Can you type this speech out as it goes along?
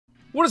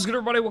What is good,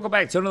 everybody? Welcome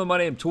back to another My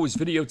Damn Toys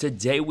video.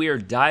 Today we are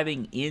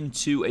diving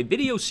into a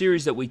video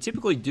series that we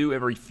typically do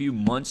every few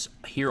months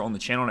here on the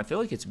channel, and I feel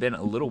like it's been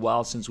a little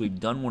while since we've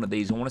done one of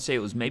these. I want to say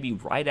it was maybe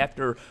right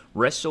after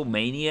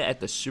WrestleMania at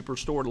the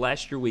Superstore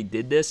last year we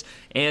did this,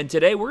 and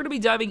today we're going to be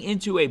diving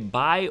into a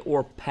buy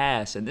or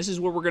pass, and this is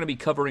where we're going to be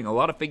covering a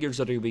lot of figures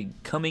that are going to be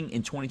coming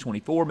in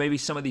 2024. Maybe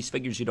some of these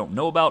figures you don't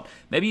know about,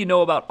 maybe you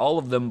know about all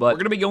of them, but we're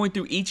going to be going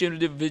through each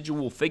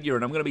individual figure,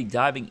 and I'm going to be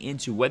diving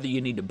into whether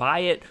you need to buy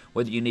it,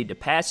 whether you need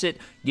to pass it,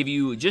 give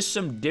you just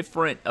some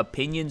different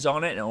opinions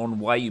on it and on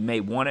why you may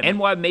want it and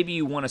why maybe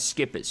you want to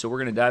skip it. So we're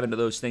going to dive into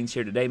those things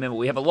here today, man. But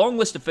we have a long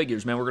list of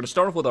figures, man. We're going to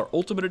start off with our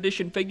Ultimate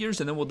Edition figures,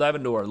 and then we'll dive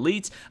into our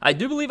Elites. I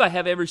do believe I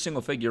have every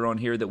single figure on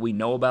here that we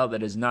know about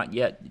that is not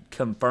yet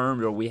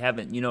confirmed, or we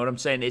haven't, you know what I'm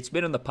saying? It's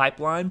been in the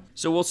pipeline,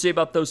 so we'll see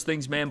about those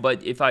things, man.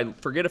 But if I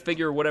forget a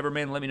figure or whatever,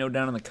 man, let me know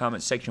down in the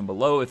comment section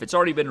below. If it's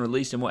already been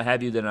released and what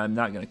have you, then I'm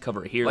not going to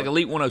cover it here. Like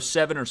Elite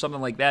 107 or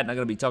something like that, not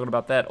going to be talking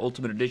about that.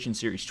 Ultimate Edition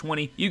Series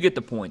 20, you get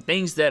the point.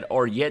 Things that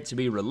are yet to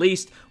be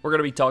released, we're going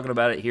to be talking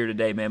about it here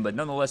today, man. But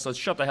nonetheless, let's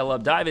shut the hell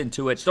up, dive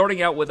into it.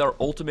 Starting out with our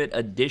Ultimate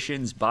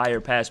Editions buy or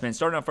pass, man.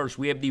 Starting out first,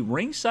 we have the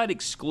ringside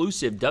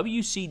exclusive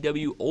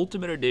WCW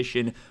Ultimate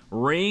Edition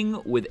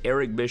ring with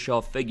Eric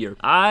Bischoff figure.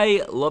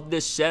 I love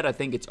this set. I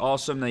think it's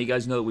awesome. Now, you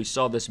guys know that we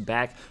saw this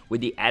back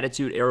with the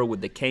Attitude Era with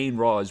the Kane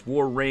Raw as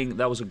War ring.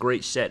 That was a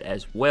great set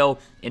as well.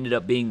 Ended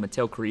up being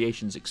Mattel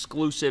Creations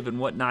exclusive and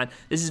whatnot.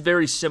 This is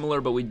very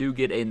similar, but we do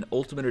get an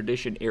Ultimate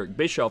Edition Eric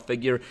Bischoff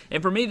figure.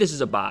 And for me, this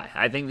is a buy.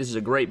 I think this is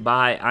a great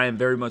buy. I am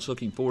very much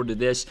looking forward to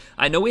this.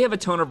 I know we have a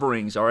ton of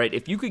rings, all right?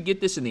 If you could get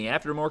this in the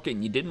aftermarket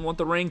and you didn't want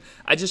the ring,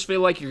 I just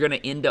feel like you're going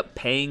to end up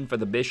paying for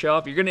the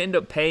Bischoff. You're going to end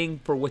up paying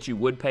for what you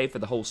would pay for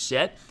the whole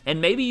set. And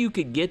maybe you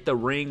could get the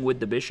ring with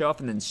the Bischoff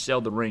and then sell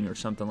the ring or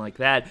something like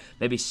that.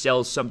 Maybe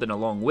sell something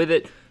along with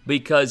it.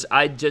 Because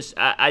I just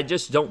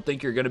don't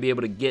think you're going to be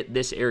able to get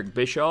this Eric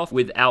Bischoff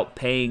without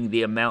paying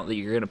the amount that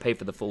you're going to pay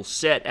for the full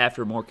set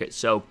aftermarket.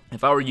 So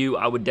if I were you,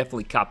 I would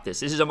definitely cop this.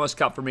 This is a must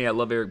cop for me. I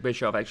love Eric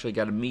Bischoff. I actually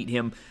got to meet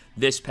him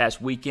this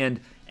past weekend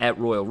at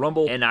Royal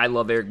Rumble, and I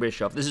love Eric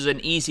Bischoff. This is an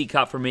easy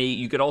cop for me.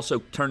 You could also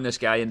turn this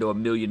guy into a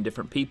million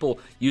different people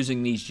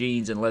using these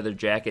jeans and leather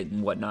jacket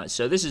and whatnot.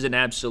 So this is an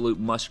absolute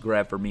must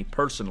grab for me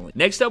personally.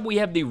 Next up, we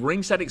have the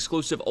ringside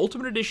exclusive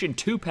Ultimate Edition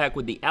 2-pack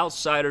with the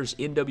Outsiders,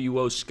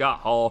 NWO, Scott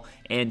Hall,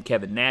 and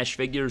Kevin Nash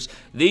figures.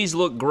 These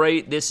look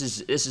great. This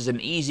is an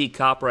easy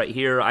cop right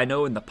here. I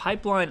know in the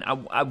pipeline,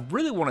 I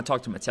really want to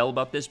talk to Mattel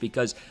about this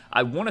because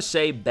I want to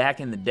say back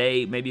in the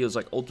day, maybe it was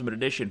like Ultimate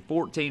Edition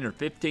 14 or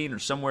 15 or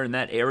somewhere in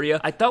that area,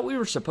 I thought we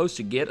were supposed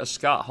to get a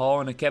Scott Hall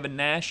and a Kevin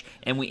Nash,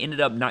 and we ended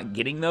up not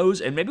getting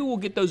those, and maybe we'll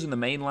get those in the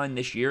main line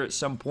this year at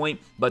some point,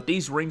 but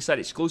these ringside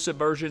exclusive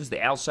versions,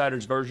 the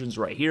Outsiders versions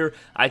right here,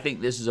 I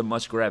think this is a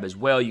must grab as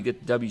well. You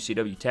get the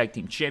WCW Tag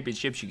Team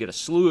Championships, you get a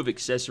slew of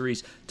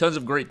accessories, tons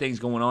of great things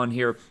going on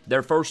here.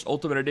 Their first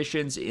Ultimate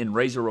Editions in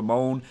Razor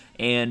Ramon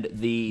and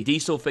the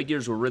Diesel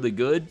figures were really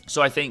good,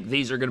 so I think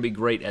these are going to be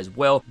great as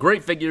well.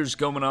 Great figures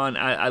going on.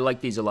 I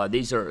like these a lot.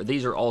 These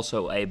are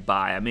also a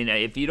buy. I mean,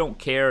 if you don't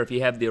care, if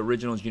you have the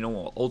originals, you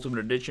know, Ultimate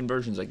Edition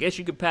versions, I guess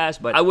you could pass,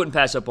 but I wouldn't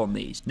pass up on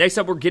these. Next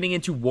up, we're getting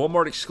into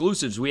Walmart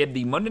exclusives. We have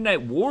the Monday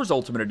Night Wars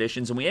Ultimate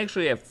Editions, and we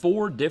actually have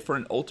 4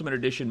 different Ultimate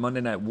Edition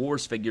Monday Night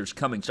Wars figures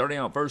coming. Starting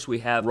out first, we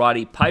have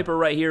Roddy Piper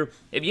right here.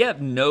 If you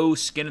have no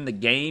skin in the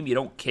game, you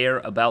don't care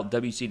about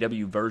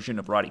WCW version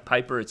of Roddy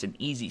Piper, it's an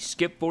easy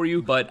skip for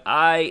you, but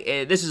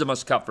this is a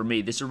must cop for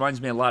me. This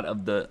reminds me a lot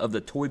of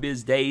the Toy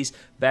Biz days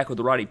back with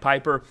the Roddy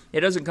Piper.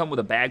 It doesn't come with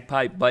a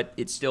bagpipe, but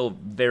it's still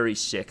very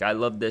sick. I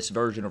love this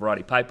version of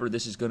Roddy Piper.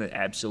 This is going to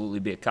absolutely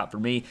be a cop for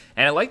me,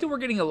 and I like that we're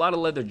getting a lot of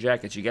leather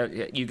jackets.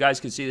 You guys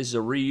can see this is a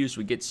reuse.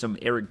 We get some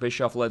Eric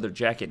Bischoff leather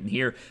jacket in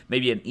here,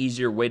 maybe an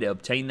easier way to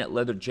obtain that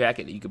leather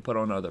jacket that you can put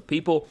on other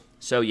people.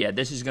 So yeah,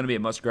 this is going to be a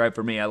must grab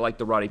for me. I like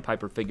the Roddy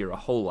Piper figure a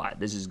whole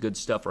lot. This is good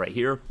stuff right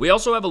here. We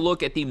also have a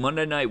look at the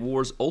Monday Night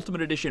Wars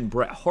Ultimate Edition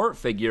Bret Hart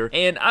figure,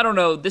 and I don't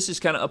know, this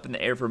is kind of up in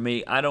the air for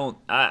me. I don't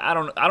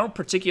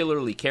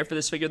particularly care for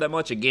this figure that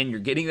much. Again, you're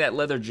getting that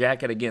leather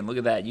jacket again. Look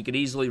at that. You could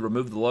easily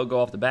remove the logo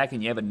off the back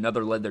and you have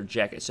another leather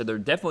jacket. So they're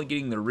definitely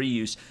getting the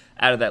reuse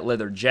out of that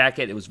leather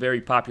jacket. It was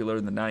very popular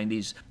in the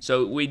 90s.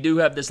 So we do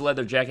have this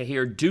leather jacket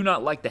here. Do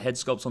not like the head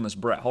sculpts on this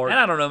Bret Hart. And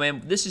I don't know,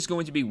 man, this is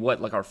going to be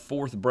what, like our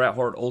 4th Bret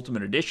Hart Ultimate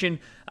Edition?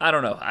 I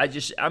don't know.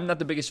 I'm not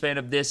the biggest fan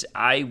of this.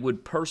 I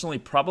would personally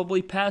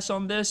probably pass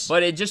on this,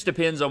 but it just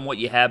depends on what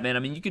you have, man. I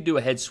mean, you could do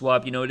a head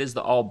swap. You know, it is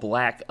the all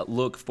black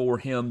look for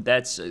him.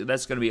 That's going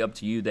to be up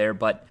to you there,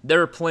 but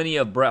there are plenty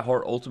of Bret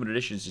Hart Ultimate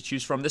Editions to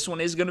choose from. This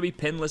one is going to be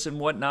pinless and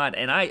whatnot,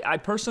 and I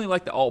personally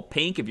like the all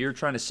pink. If you're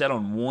trying to set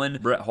on one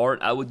Bret Hart,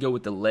 I would go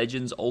with the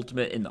Legends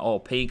Ultimate in the all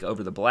pink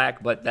over the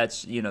black, but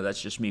that's, you know,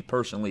 that's just me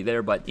personally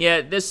there. But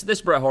yeah, this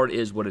Bret Hart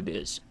is what it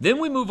is. Then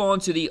we move on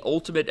to the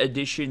Ultimate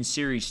Edition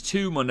Series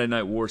 2 Monday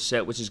Night War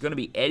set, which is going to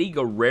be Eddie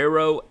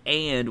Guerrero,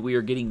 and we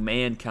are getting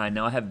Mankind.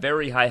 Now, I have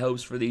very high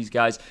hopes for these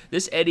guys.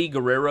 This Eddie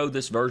Guerrero,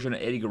 this version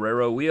of Eddie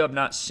Guerrero, we have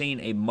not seen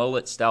a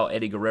mullet-style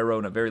Eddie Guerrero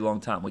in a very long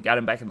time. We got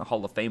him back in the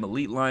Hall of Fame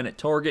Elite line at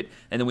Target,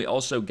 and then we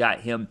also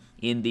got him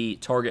in the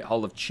Target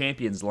Hall of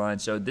Champions line.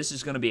 So this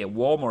is going to be a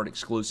Walmart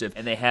exclusive,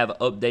 and they have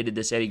updated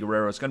this Eddie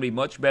Guerrero. It's going to be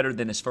much better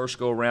than his first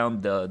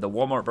go-around, the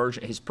Walmart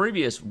version, his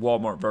previous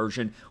Walmart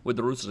version with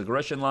the Ruthless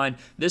Aggression line.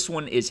 This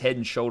one is head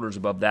and shoulders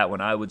above that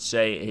one, I would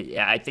say.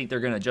 I think they're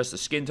going to adjust the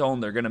skin tone.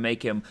 They're going to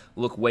make him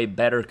look way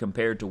better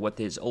compared to what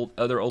his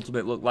other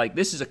Ultimate looked like.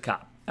 This is a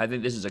cop. I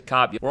think this is a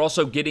cop. We're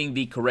also getting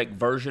the correct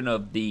version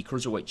of the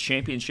Cruiserweight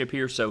Championship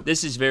here, so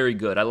this is very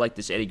good. I like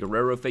this Eddie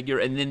Guerrero figure.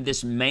 And then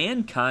this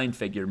Mankind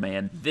figure,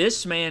 man.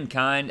 This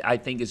Mankind, I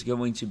think, is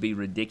going to be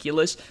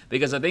ridiculous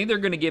because I think they're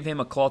going to give him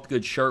a cloth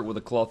goods shirt with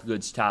a cloth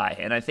goods tie,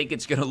 and I think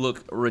it's going to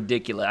look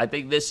ridiculous. I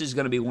think this is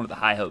going to be one of the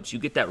high hopes. You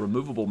get that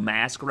removable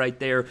mask right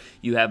there.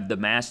 You have the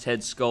masked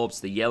head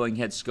sculpts, the yelling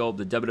head sculpt,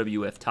 the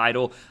WWF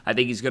title. I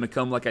think he's going to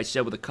come, like I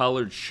said, with a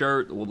collared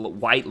shirt, with a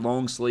white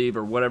long sleeve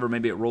or whatever.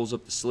 Maybe it rolls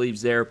up the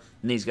sleeves there.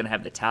 And he's going to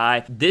have the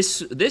tie.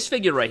 This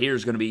figure right here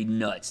is going to be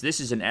nuts. This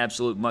is an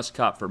absolute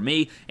must-cop for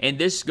me, and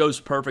this goes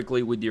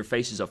perfectly with your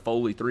Faces of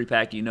Foley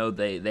 3-pack. You know,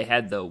 they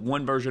had the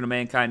one version of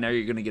Mankind. Now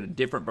you're going to get a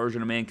different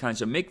version of Mankind.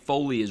 So Mick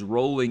Foley is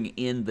rolling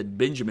in the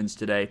Benjamins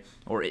today,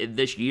 or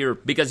this year,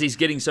 because he's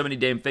getting so many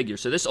damn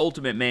figures. So this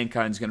Ultimate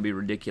Mankind is going to be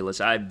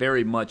ridiculous. I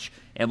very much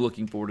am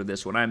looking forward to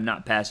this one. I'm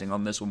not passing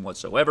on this one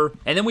whatsoever.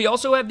 And then we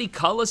also have the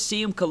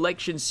Coliseum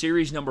Collection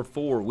Series number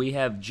 4. We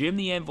have Jim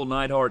the Anvil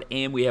Neidhart,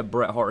 and we have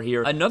Bret Hart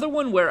here. Another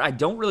one where I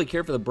don't really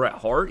care for the Bret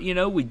Hart. You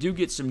know, we do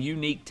get some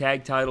unique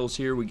tag titles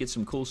here. We get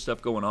some cool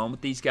stuff going on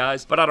with these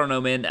guys. But I don't know,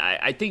 man.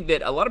 I think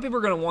that a lot of people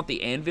are going to want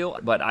the Anvil,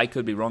 but I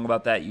could be wrong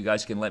about that. You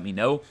guys can let me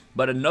know.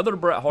 But another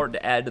Bret Hart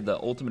to add to the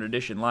Ultimate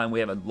Edition line. We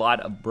have a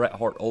lot of Bret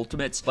Hart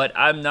Ultimates, but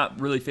I'm not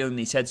really feeling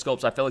these head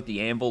sculpts. I feel like the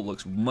Anvil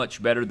looks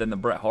much better than the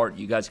Bret Hart.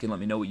 You guys can let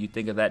me know what you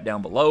think of that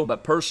down below.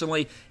 But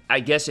personally,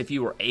 I guess if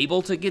you were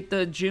able to get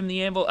the Jim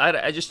the Anvil,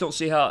 I just don't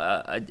see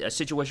how a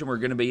situation where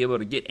we're going to be able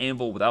to get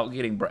Anvil without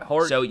getting Bret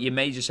Hart. So you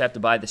may just have to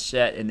buy the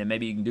set, and then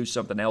maybe you can do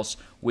something else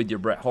with your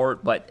Bret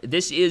Hart. But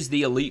this is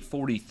the Elite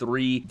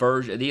 43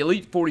 version, the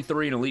Elite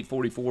 43 and Elite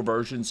 44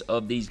 versions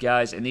of these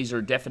guys, and these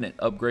are definite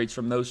upgrades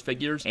from those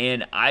figures.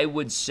 And I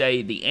would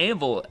say the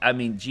Anvil, I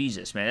mean,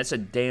 Jesus, man, that's a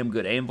damn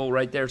good Anvil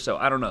right there. So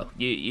I don't know.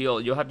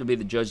 You'll have to be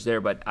the judge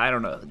there, but I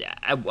don't know.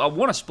 I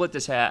want to split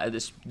this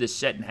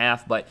set in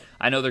half, but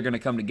I know they're going to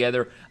come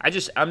together.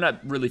 I'm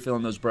not really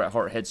feeling those Bret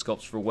Hart head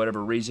sculpts for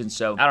whatever reason.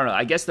 So I don't know.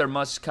 I guess they're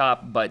must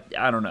cop, but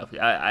I don't know.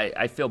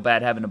 I feel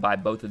bad having to buy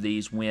both of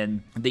these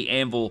when the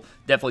Anvil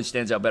definitely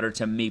stands out better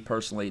to me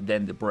personally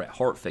than the Bret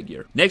Hart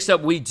figure. Next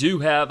up, we do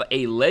have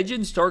a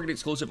Legends Target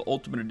exclusive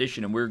Ultimate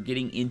Edition, and we're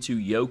getting into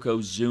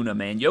Yokozuna,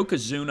 man.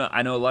 Yokozuna,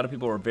 I know a lot of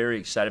people are very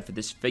excited for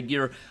this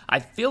figure. I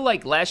feel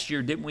like last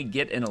year, didn't we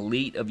get an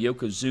Elite of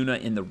Yokozuna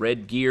in the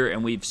red gear,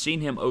 and we've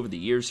seen him over the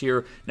years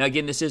here. Now,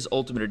 again, this is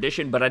Ultimate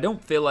Edition, but I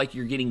don't feel like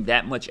you're getting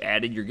that much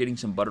added. You're getting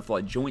some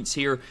butterfly joints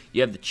here.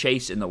 You have the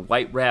chase in the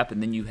white wrap,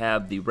 and then you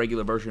have the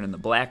regular version in the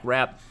black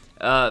wrap.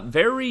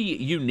 Very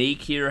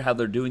unique here how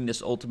they're doing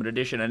this Ultimate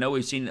Edition. I know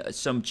we've seen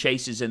some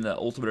chases in the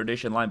Ultimate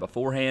Edition line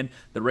beforehand.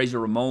 The Razor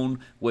Ramon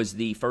was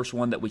the first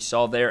one that we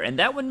saw there, and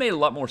that one made a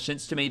lot more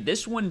sense to me.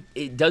 This one,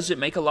 it doesn't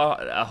make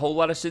a whole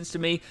lot of sense to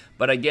me,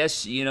 but I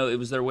guess, you know, it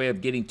was their way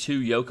of getting two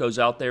Yokos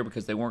out there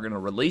because they weren't going to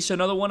release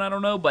another one. I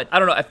don't know, but I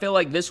don't know. I feel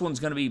like this one's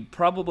going to be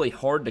probably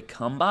hard to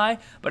come by,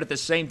 but at the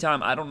same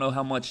time, I don't know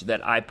how much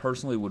that I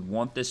personally would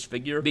want this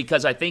figure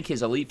because I think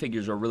his Elite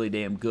figures are really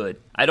damn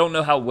good. I don't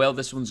know how well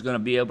this one's going to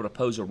be able to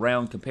pose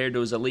around compared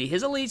to his Elite.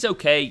 His Elite's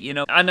okay, you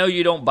know. I know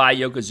you don't buy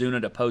Yokozuna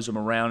to pose him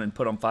around and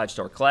put on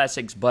 5-star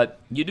classics, but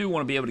you do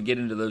want to be able to get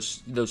into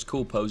those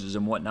cool poses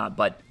and whatnot,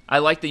 but I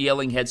like the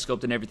yelling head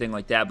sculpt and everything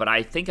like that, but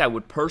I think I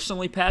would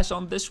personally pass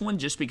on this one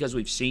just because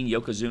we've seen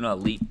Yokozuna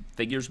Elite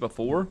figures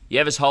before. You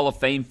have his Hall of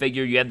Fame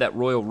figure. You have that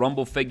Royal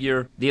Rumble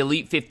figure. The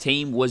Elite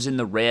 15 was in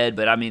the red,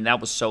 but I mean, that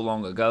was so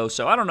long ago.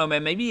 So I don't know,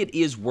 man. Maybe it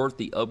is worth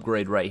the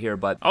upgrade right here,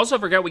 but I also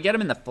forgot we got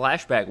him in the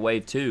flashback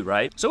wave too,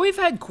 right? So we've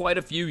had quite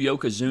a few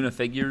Yokozuna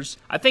figures.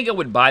 I think I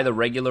would buy the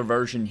regular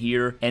version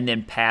here and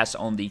then pass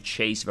on the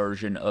chase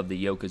version of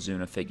the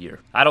Yokozuna figure.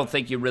 I don't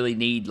think you really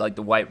need like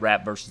the white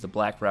wrap versus the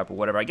black wrap or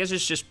whatever. I guess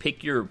it's just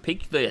pick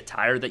the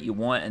attire that you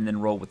want and then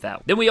roll with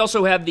that. Then we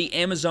also have the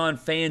Amazon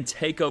Fan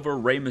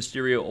Takeover Rey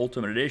Mysterio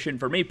Ultimate Edition.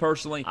 For me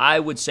personally, I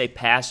would say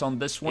pass on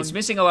this one. It's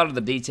missing a lot of the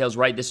details,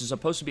 right? This is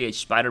supposed to be a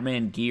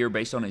Spider-Man gear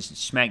based on his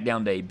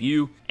SmackDown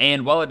debut.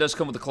 And while it does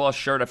come with a cloth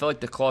shirt, I feel like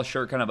the cloth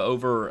shirt kind of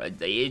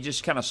it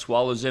just kind of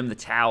swallows him. The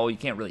towel, you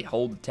can't really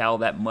hold the towel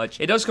that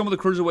much. It does come with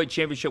a Cruiserweight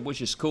Championship,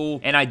 which is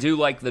cool. And I do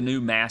like the new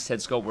mask head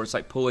sculpt where it's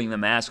like pulling the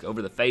mask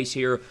over the face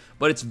here.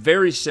 But it's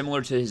very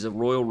similar to his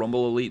Royal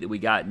Rumble Elite that we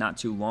got not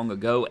too long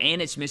ago.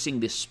 And it's missing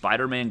this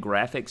Spider-Man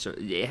graphics.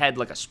 It had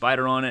like a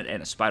spider on it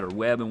and a spider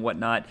web and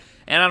whatnot.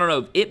 And I don't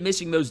know, it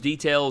missing those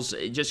details,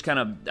 it just kind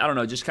of, I don't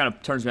know, just kind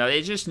of turns me out.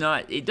 It's just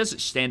not, it doesn't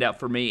stand out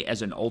for me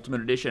as an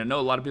Ultimate Edition. I know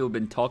a lot of people have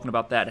been talking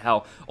about that,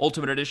 how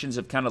Ultimate Editions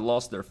have kind of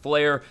lost their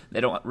flair. They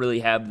don't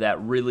really have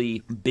that really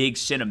big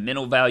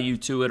sentimental value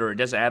to it, or it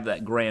doesn't have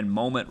that grand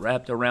moment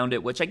wrapped around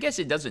it, which I guess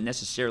it doesn't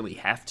necessarily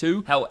have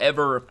to.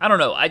 However, I don't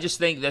know. I just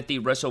think that the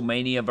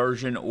WrestleMania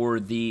version or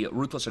the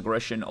Ruthless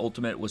Aggression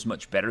Ultimate was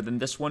much better than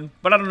this one.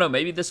 But I don't know.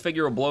 Maybe this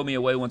figure will blow me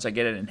away once I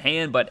get it in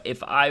hand. But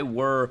if I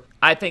were,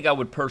 I think I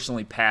would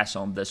personally pass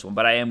on this one.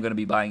 But I am going to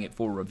be buying it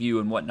for review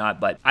and whatnot.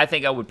 But I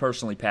think I would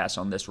personally pass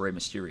on this Rey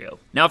Mysterio.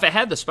 Now, if it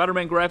had the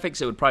Spider-Man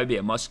graphics, it would probably be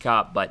a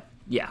must-cop. But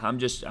yeah, I'm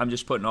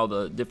just putting all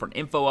the different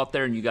info out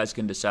there, and you guys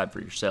can decide for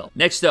yourself.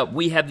 Next up,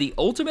 we have the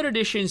Ultimate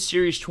Edition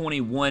Series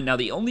 21. Now,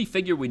 the only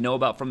figure we know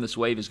about from this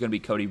wave is going to be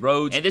Cody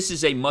Rhodes, and this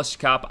is a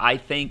must-cop. I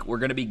think we're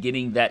going to be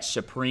getting that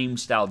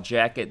Supreme-style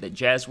jacket that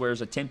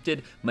Jazzwares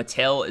attempted.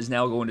 Mattel is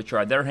now going to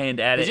try their hand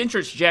at it. His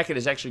entrance jacket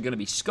is actually going to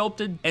be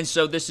sculpted, and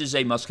so this is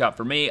a must-cop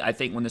for me. I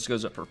think when this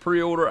goes up for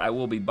pre-order, I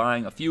will be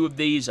buying a few of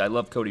these. I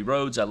love Cody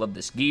Rhodes. I love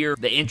this gear.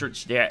 The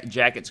entrance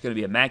jacket's going to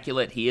be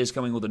immaculate. He is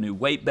coming with a new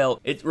weight belt.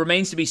 It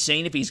remains to be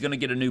seen if he's going to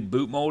get a new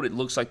boot mold. It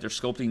looks like they're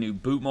sculpting new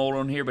boot mold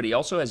on here, but he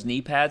also has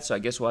knee pads, so I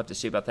guess we'll have to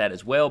see about that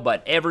as well.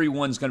 But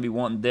everyone's going to be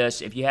wanting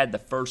this. If you had the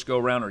first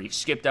go-around or you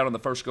skipped out on the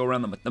first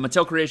go-around, the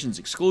Mattel Creations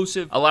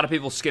exclusive, a lot of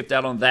people skipped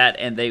out on that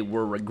and they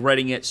were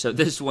regretting it, so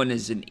this one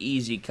is an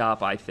easy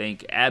cop, I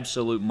think.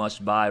 Absolute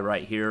must-buy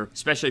right here.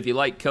 Especially if you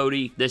like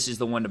Cody, this is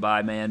the one to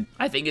buy, man.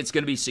 I think it's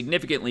going to be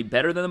significantly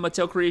better than the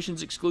Mattel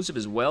Creations exclusive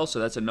as well, so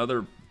that's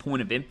another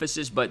point of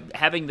emphasis, but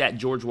having that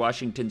George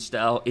Washington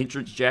style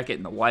entrance jacket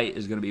in the white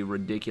is going to be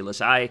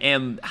ridiculous. I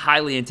am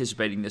highly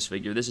anticipating this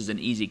figure. This is an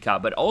easy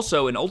cop, but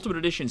also in Ultimate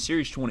Edition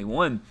Series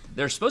 21,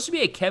 there's supposed to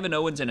be a Kevin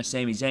Owens and a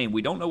Sami Zayn.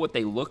 We don't know what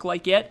they look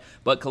like yet,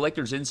 but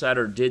Collector's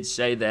Insider did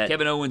say that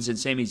Kevin Owens and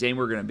Sami Zayn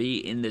were going to be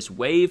in this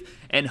wave,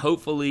 and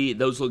hopefully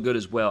those look good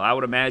as well. I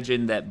would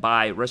imagine that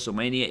by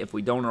WrestleMania, if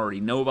we don't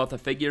already know about the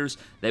figures,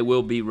 they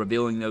will be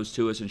revealing those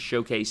to us and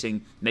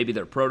showcasing maybe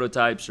their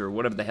prototypes or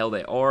whatever the hell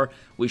they are.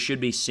 We should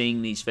be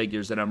seeing these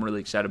figures that I'm really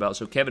excited about.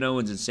 So Kevin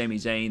Owens and Sami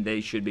Zayn,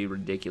 they should be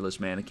ridiculous,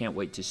 man. I can't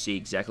wait to see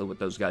exactly what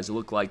those guys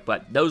look like,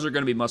 but those are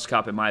going to be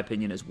must-cop in my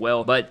opinion as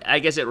well. But I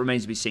guess it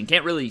remains to be seen.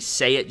 Can't really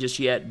say it just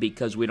yet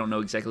because we don't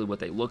know exactly what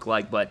they look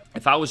like, but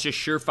if I was just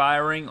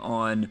sure-firing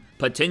on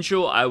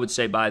potential, I would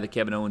say buy the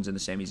Kevin Owens and the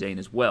Sami Zayn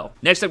as well.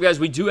 Next up, guys,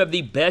 we do have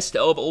the Best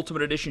of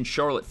Ultimate Edition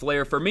Charlotte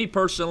Flair. For me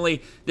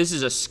personally, this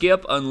is a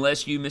skip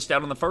unless you missed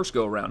out on the first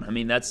go-around. I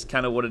mean, that's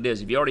kind of what it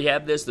is. If you already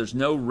have this, there's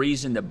no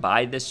reason to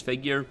buy this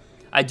figure.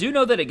 I do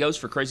know that it goes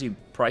for crazy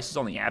prices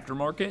on the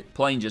aftermarket.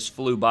 Plane just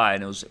flew by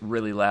and it was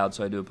really loud,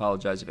 so I do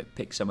apologize if it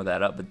picked some of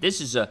that up. But this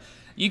is a,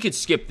 you could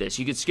skip this.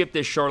 You could skip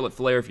this Charlotte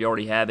Flair if you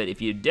already have it.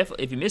 If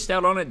you missed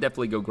out on it,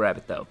 definitely go grab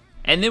it though.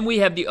 And then we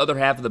have the other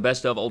half of the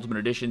Best of Ultimate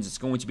Editions. It's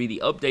going to be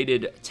the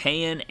updated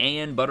tan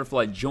and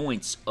butterfly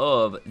joints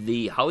of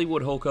the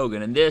Hollywood Hulk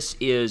Hogan. And this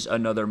is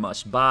another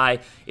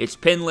must-buy. It's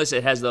pinless.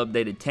 It has the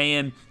updated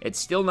tan. It's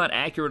still not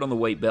accurate on the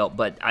weight belt,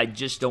 but I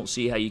just don't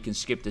see how you can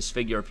skip this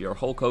figure if you're a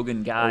Hulk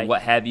Hogan guy or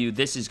what have you.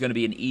 This is going to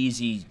be an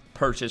easy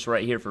purchase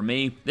right here for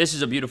me. This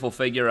is a beautiful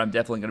figure. I'm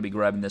definitely going to be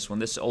grabbing this one.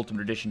 This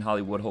Ultimate Edition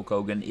Hollywood Hulk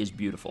Hogan is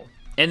beautiful.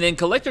 And then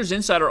Collector's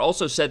Insider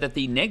also said that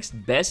the next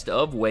Best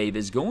of wave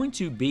is going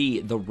to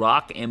be The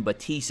Rock and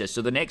Batista.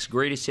 So the next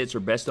Greatest Hits or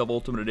Best of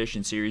Ultimate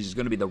Edition series is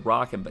going to be The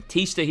Rock and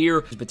Batista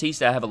here.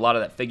 Batista, I have a lot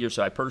of that figure,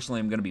 so I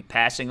personally am going to be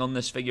passing on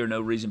this figure.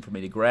 No reason for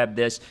me to grab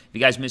this. If you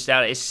guys missed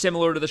out, it's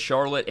similar to the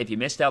Charlotte. If you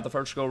missed out the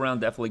first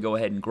go-around, definitely go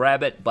ahead and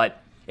grab it. But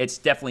it's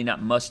definitely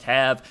not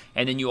must-have.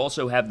 And then you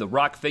also have the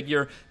Rock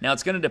figure. Now,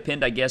 it's going to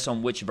depend, I guess,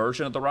 on which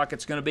version of the Rock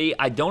it's going to be.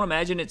 I don't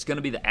imagine it's going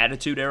to be the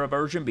Attitude Era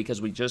version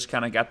because we just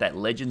kind of got that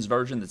Legends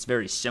version that's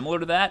very similar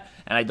to that,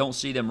 and I don't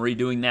see them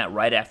redoing that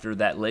right after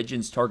that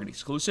Legends Target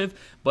exclusive.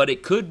 But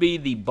it could be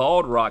the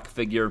Bald Rock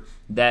figure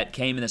that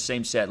came in the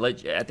same set.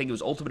 I think it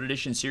was Ultimate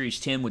Edition Series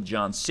 10 with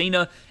John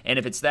Cena, and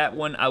if it's that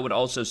one, I would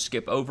also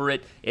skip over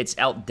it. It's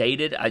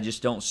outdated. I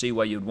just don't see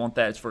why you'd want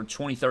that. It's for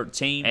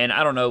 2013, and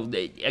I don't know.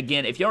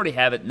 Again, if you already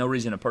have it, no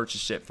reason to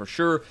purchase it for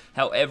sure.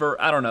 However,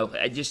 I don't know.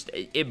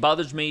 It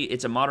bothers me.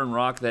 It's a modern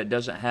Rock that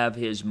doesn't have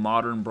his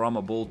modern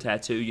Brahma Bull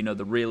tattoo, you know,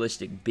 the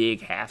realistic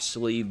big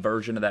half-sleeve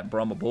version of that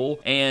Brahma Bull,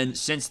 and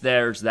since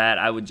there's that,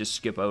 I would just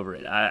skip over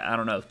it. I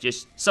don't know.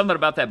 Just something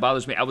about that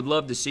bothers me. I would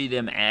love to see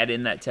them add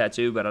in that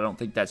tattoo, but I don't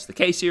think that's the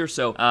case here,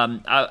 so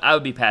I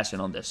would be passing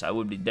on this. I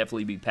would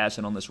definitely be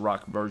passing on this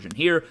Rock version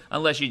here,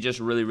 unless you just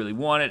really, really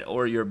want it,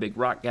 or you're a big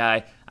Rock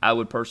guy. I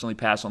would personally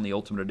pass on the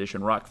Ultimate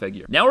Edition Rock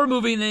figure. Now we're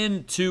moving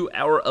into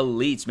our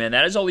Elites, man.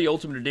 That is all the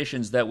Ultimate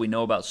Editions that we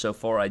know about so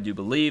far, I do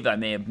believe. I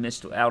may have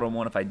missed out on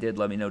one. If I did,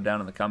 let me know down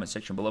in the comment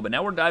section below. But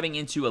now we're diving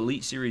into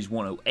Elite Series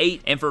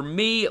 108. And for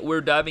me, we're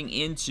diving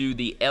into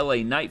the LA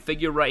Knight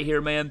figure right here,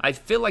 man. I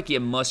feel like you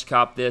must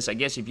cop this. I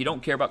guess if you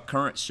don't care about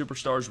current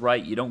superstars,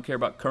 right, you don't care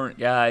about current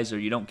guys, or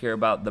you don't care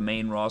about the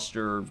main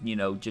roster, you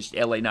know, just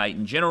LA Knight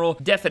in general,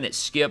 definite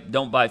skip.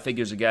 Don't buy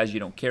figures of guys you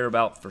don't care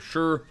about for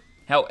sure.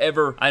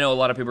 However, I know a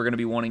lot of people are going to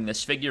be wanting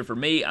this figure. For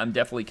me, I'm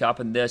definitely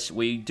copping this.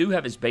 We do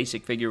have his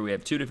basic figure. We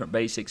have 2 different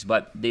basics,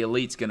 but the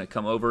Elite's going to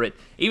come over it.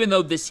 Even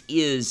though this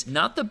is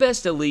not the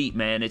best Elite,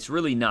 man, it's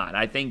really not.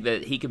 I think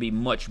that he could be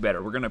much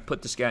better. We're going to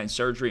put this guy in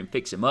surgery and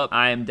fix him up.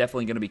 I am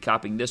definitely going to be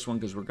copying this one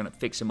because we're going to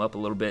fix him up a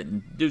little bit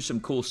and do some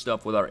cool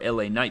stuff with our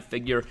LA Knight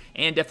figure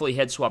and definitely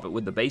head swap it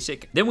with the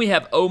basic. Then we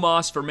have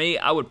Omos. For me,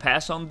 I would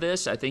pass on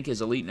this. I think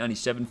his Elite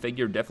 97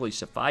 figure definitely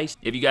sufficed.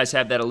 If you guys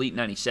have that Elite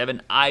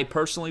 97, I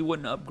personally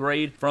wouldn't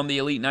upgrade from the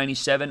Elite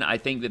 97. I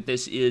think that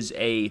this is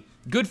a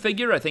good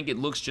figure. I think it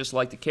looks just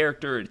like the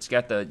character. It's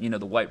got the, you know,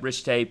 the white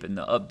wrist tape and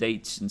the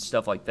updates and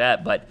stuff like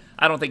that, but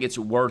I don't think it's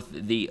worth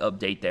the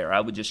update there.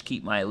 I would just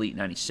keep my Elite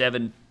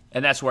 97.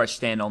 And that's where I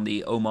stand on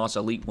the Omos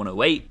Elite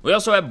 108. We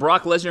also have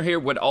Brock Lesnar here.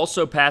 Would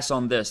also pass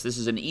on this. This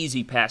is an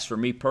easy pass for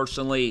me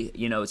personally.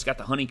 You know, it's got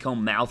the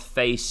honeycomb mouth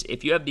face.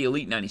 If you have the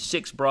Elite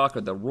 96 Brock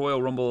or the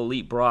Royal Rumble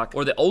Elite Brock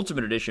or the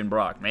Ultimate Edition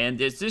Brock, man,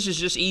 this is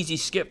just easy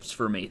skips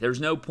for me.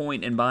 There's no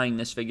point in buying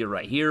this figure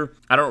right here.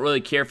 I don't really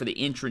care for the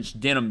entrance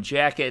denim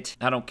jacket.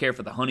 I don't care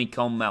for the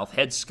honeycomb mouth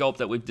head sculpt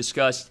that we've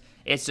discussed.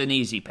 It's an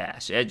easy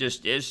pass.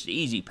 It's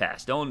easy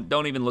pass.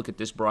 Don't even look at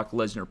this Brock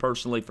Lesnar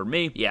personally. For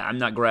me, yeah, I'm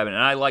not grabbing it.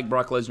 And I like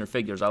Brock Lesnar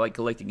figures. I like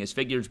collecting his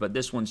figures, but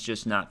this one's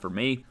just not for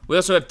me. We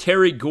also have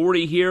Terry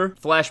Gordy here.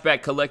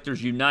 Flashback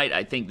Collectors Unite.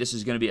 I think this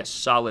is going to be a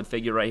solid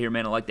figure right here,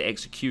 man. I like the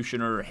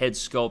Executioner head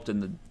sculpt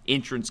and the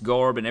entrance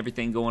garb and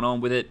everything going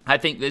on with it. I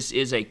think this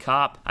is a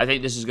cop. I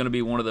think this is going to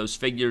be one of those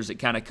figures that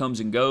kind of comes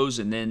and goes,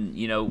 and then,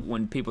 you know,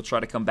 when people try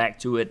to come back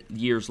to it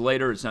years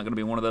later, it's not going to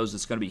be one of those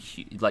that's going to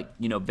be, like,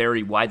 you know,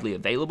 very widely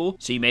available.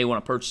 So you may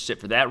want to purchase it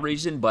for that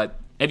reason, but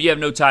if you have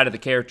no tie to the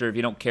character, if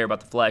you don't care about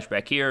the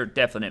flashback here,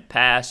 definite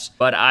pass.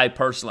 But I'm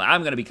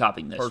going to be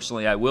copying this.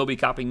 Personally, I will be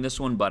copying this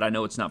one, but I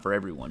know it's not for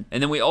everyone.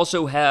 And then we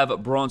also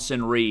have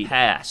Bronson Reed.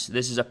 Pass.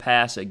 This is a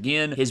pass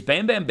again. His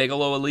Bam Bam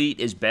Bigelow Elite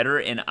is better,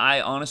 and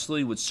I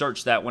honestly would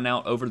search that one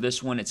out over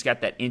this one. It's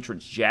got that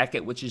entrance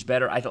jacket, which is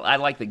better. I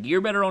like the gear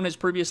better on his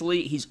previous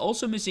Elite. He's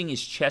also missing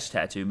his chest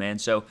tattoo, man.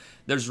 So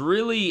there's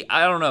really,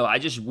 I don't know. I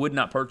just would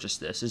not purchase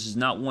this. This is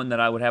not one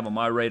that I would have on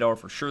my radar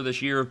for sure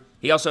this year.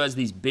 He also has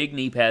these big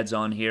knee pads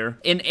on here.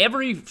 In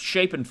every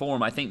shape and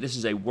form, I think this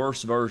is a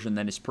worse version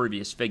than his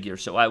previous figure,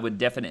 so I would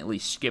definitely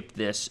skip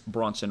this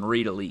Bronson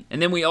Reed Elite. And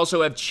then we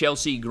also have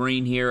Chelsea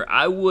Green here.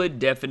 I would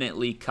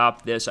definitely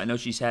cop this. I know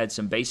she's had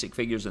some basic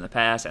figures in the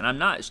past, and I'm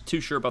not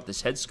too sure about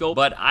this head sculpt,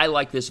 but I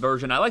like this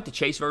version. I like the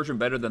Chase version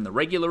better than the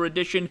regular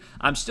edition.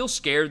 I'm still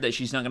scared that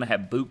she's not going to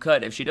have boot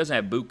cut. If she doesn't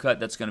have boot cut,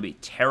 that's going to be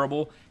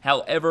terrible.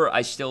 However,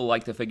 I still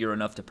like the figure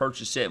enough to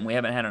purchase it, and we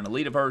haven't had an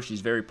Elite of her.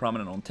 She's very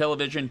prominent on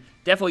television.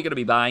 Definitely going to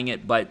be buying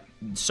it, but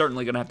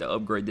certainly going to have to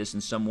upgrade this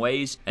in some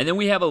ways. And then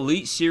we have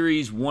Elite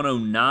Series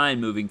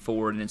 109 moving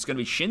forward, and it's going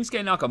to be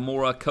Shinsuke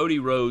Nakamura, Cody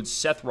Rhodes,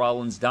 Seth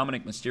Rollins,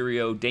 Dominic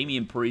Mysterio,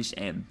 Damian Priest,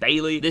 and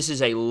Bayley. This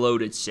is a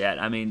loaded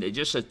set. I mean,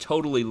 just a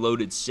totally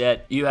loaded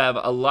set. You have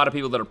a lot of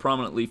people that are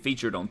prominently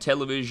featured on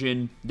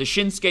television. The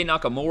Shinsuke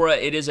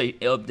Nakamura, it is a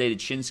updated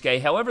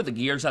Shinsuke. However, the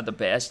gear's not the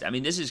best. I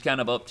mean, this is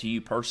kind of up to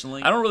you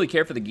personally. I don't really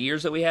care for the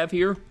gears that we have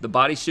here, the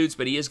bodysuits,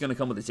 but he is going to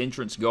come with its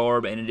entrance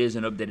garb, and it is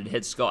an updated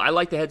head sculpt. I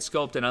like the head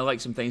sculpt, and I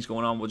like some things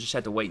going on. We'll just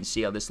have to wait and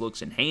see how this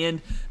looks in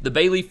hand. The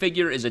Bayley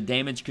figure is a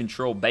damage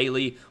control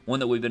Bayley, one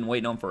that we've been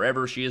waiting on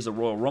forever. She is the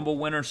Royal Rumble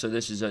winner, so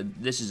this is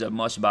a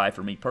must-buy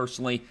for me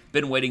personally.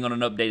 Been waiting on an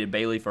updated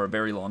Bayley for a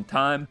very long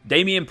time.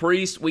 Damian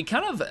Priest, we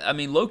kind of, I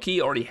mean, low-key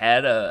already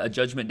had a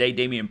Judgment Day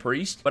Damian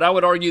Priest, but I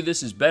would argue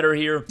this is better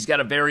here. He's got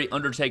a very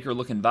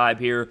Undertaker-looking vibe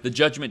here. The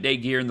Judgment Day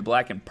gear in the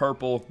black and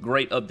purple,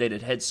 great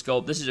updated head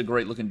sculpt. This is a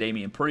great-looking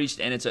Damian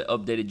Priest, and it's an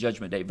updated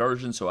Judgment Day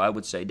version, so I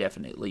would say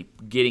definitely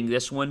getting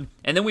this one.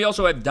 And then we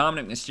also have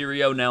Dominic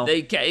Mysterio. Now,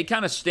 it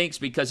kind of stinks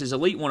because his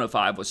Elite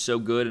 105 was so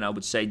good, and I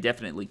would say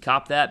definitely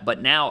cop that.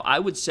 But now I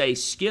would say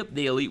skip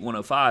the Elite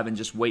 105 and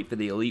just wait for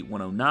the Elite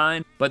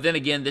 109. But then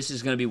again, this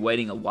is going to be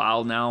waiting a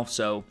while now,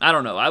 so I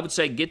don't know. I would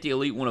say get the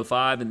Elite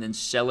 105 and then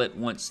sell it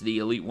once the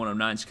Elite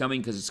 109 is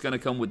coming, because it's going to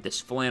come with this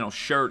flannel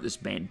shirt, this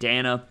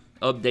bandana.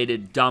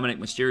 Updated Dominic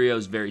Mysterio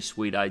is very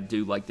sweet. I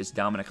do like this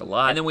Dominic a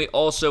lot. And then we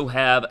also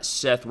have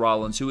Seth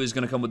Rollins, who is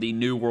going to come with the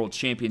new World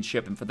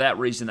Championship, and for that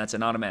reason, that's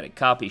an automatic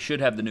copy.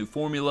 Should have the new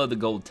formula, the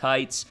gold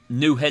tights,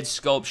 new head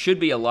sculpt. Should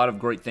be a lot of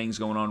great things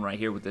going on right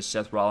here with this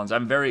Seth Rollins.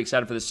 I'm very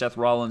excited for this Seth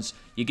Rollins.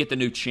 You get the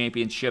new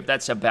championship.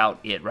 That's about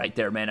it right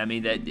there, man. I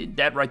mean,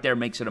 that right there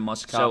makes it a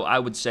must cop. So I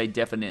would say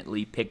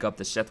definitely pick up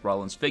the Seth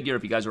Rollins figure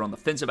if you guys are on the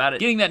fence about it.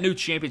 Getting that new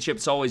championship,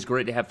 it's always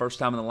great to have first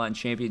time in the line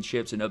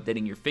championships and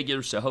updating your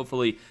figures. So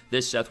hopefully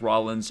this Seth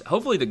Rollins,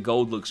 hopefully the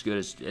gold looks good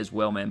as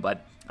well, man.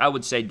 But I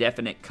would say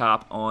definite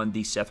cop on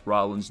the Seth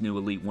Rollins new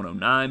Elite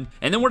 109.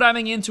 And then we're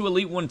diving into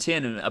Elite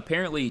 110, and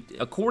apparently,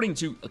 according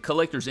to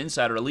Collector's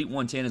Insider, Elite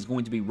 110 is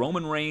going to be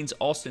Roman Reigns,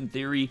 Austin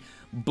Theory,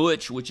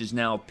 Butch, which is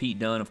now Pete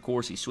Dunne. Of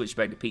course, he switched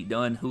back to Pete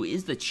Dunne, who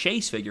is the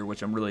Chase figure,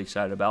 which I'm really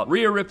excited about.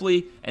 Rhea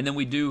Ripley, and then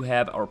we do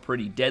have our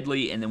Pretty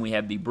Deadly, and then we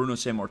have the Bruno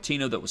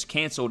Sammartino that was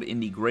canceled in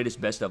the Greatest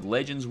Best of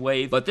Legends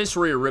wave. But this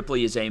Rhea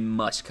Ripley is a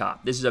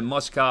must-cop. This is a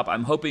must-cop.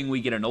 I'm hoping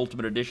we get an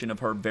Ultimate Edition of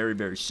her very,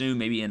 very soon.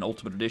 Maybe in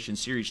Ultimate Edition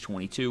Series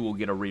 22, we'll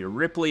get a Rhea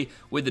Ripley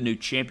with the new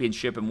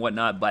championship and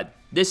whatnot, but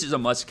this is a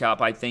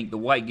must-cop, I think. The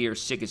white gear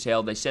is sick as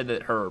hell. They said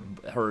that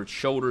her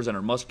shoulders and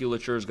her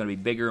musculature is going to be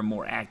bigger and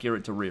more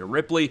accurate to Rhea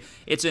Ripley.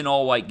 It's in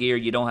all-white gear.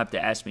 You don't have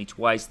to ask me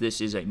twice.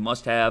 This is a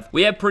must-have.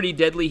 We have Pretty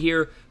Deadly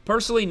here.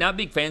 Personally, not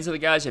big fans of the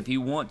guys. If you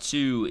want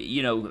to,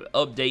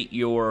 update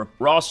your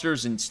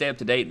rosters and stay up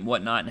to date and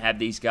whatnot and have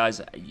these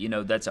guys,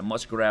 that's a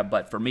must-grab.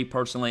 But for me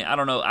personally, I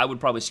don't know. I would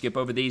probably skip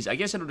over these. I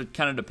guess it would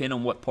kind of depend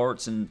on what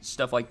parts and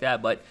stuff like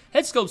that. But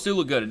head sculpts do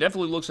look good. It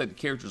definitely looks like the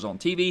characters on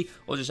TV.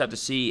 We'll just have to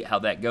see how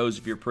that goes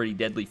if you're Pretty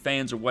Deadly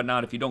fans or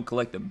whatnot. If you don't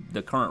collect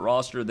the current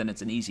roster, then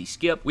it's an easy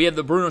skip. We have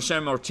the Bruno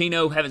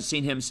Sammartino. Haven't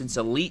seen him since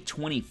Elite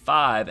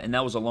 25, and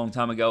that was a long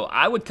time ago.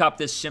 I would cop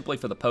this simply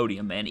for the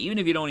podium, man. Even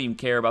if you don't even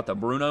care about the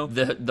Bruno,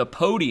 the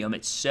podium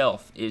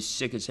itself is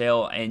sick as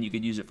hell, and you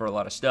could use it for a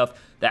lot of stuff.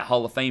 That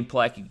Hall of Fame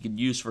plaque you could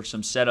use for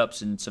some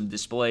setups and some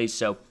displays,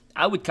 so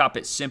I would cop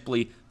it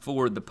simply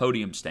for the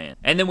podium stand.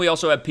 And then we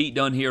also have Pete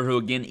Dunne here, who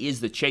again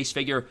is the Chase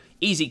figure.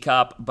 Easy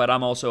cop, but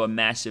I'm also a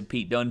massive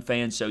Pete Dunne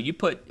fan, so you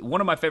put one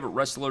of my favorite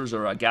wrestlers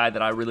or a guy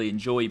that I really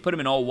enjoy, you put him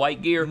in all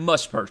white gear,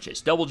 must purchase.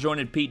 Double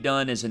jointed Pete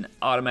Dunne is an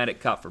automatic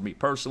cop for me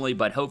personally,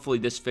 but hopefully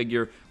this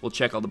figure will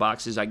check all the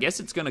boxes. I guess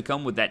it's going to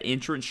come with that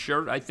entrance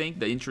shirt, I think,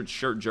 the entrance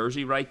shirt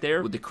jersey right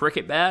there with the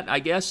cricket bat, I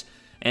guess.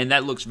 And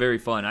that looks very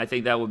fun. I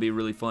think that would be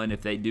really fun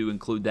if they do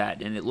include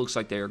that. And it looks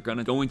like they're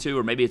going to,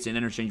 or maybe it's an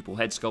interchangeable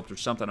head sculpt or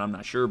something. I'm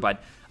not sure.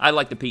 But I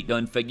like the Pete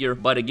Dunne figure.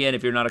 But again,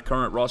 if you're not a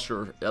current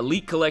roster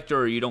elite collector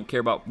or you don't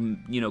care about,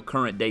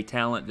 current day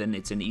talent, then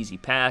it's an easy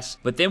pass.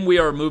 But then we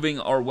are moving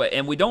our way.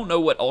 And we don't know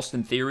what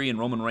Austin Theory and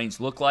Roman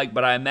Reigns look like.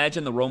 But I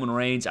imagine the Roman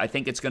Reigns, I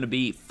think it's going to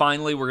be,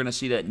 finally, we're going to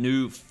see that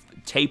new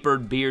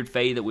tapered beard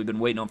fade that we've been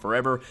waiting on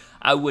forever.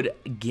 I would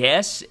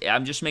guess,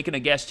 I'm just making a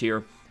guess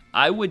here,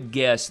 I would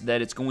guess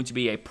that it's going to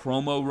be a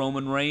promo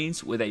Roman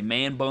Reigns with a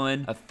man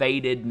bun, a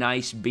faded,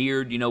 nice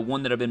beard,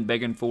 one that I've been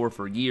begging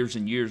for years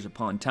and years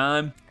upon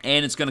time.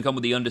 And it's going to come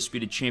with the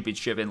Undisputed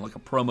Championship in like a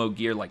promo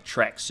gear, like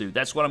tracksuit.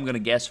 That's what I'm going to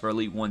guess for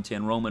Elite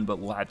 110 Roman, but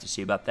we'll have to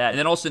see about that. And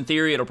then Austin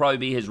Theory, it'll probably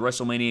be his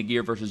WrestleMania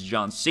gear versus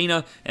John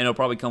Cena, and it'll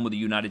probably come with the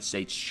United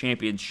States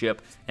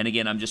Championship. And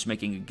again, I'm just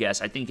making a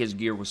guess. I think his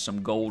gear was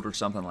some gold or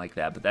something like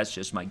that, but that's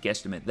just my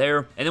guesstimate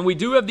there. And then we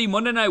do have the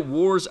Monday Night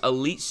Wars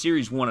Elite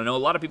Series 1. I know a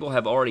lot of people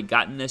have already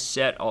gotten this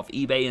set off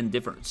eBay and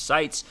different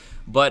sites,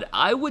 but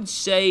I would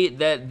say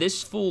that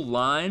this full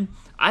line,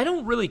 I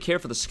don't really care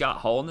for the Scott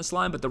Hall in this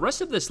line, but the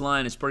rest of this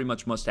line is pretty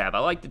much must-have. I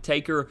like the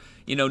Taker,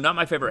 not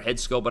my favorite head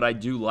sculpt, but I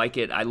do like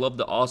it. I love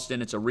the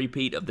Austin. It's a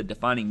repeat of the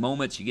Defining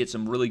Moments. You get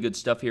some really good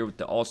stuff here with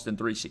the Austin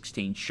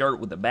 316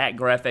 shirt with the back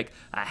graphic,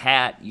 a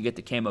hat, you get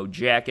the camo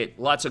jacket.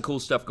 Lots of cool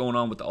stuff going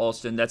on with the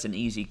Austin. That's an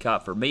easy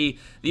cop for me.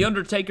 The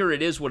Undertaker,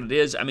 it is what it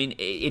is. I mean,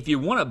 if you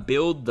want to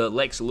build the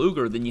Lex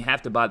Luger, then you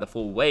have to buy the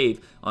full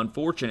wave,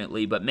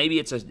 unfortunately, but maybe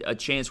it's a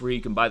chance where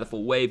you can buy the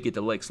full wave, get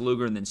the Lex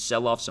Luger, and then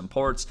sell off some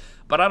parts.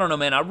 But I don't know,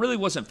 man. I really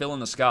wasn't feeling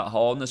the Scott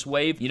Hall in this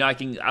wave.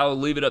 I'll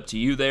leave it up to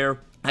you there.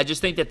 I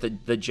just think that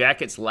the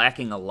jacket's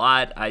lacking a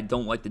lot. I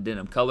don't like the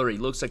denim color. He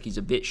looks like he's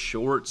a bit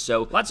short,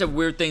 so lots of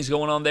weird things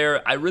going on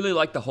there. I really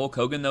like the Hulk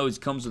Hogan, though. He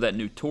comes with that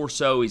new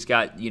torso. He's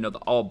got, the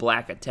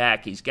all-black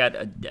attack. He's got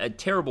a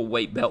terrible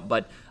weight belt,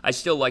 but I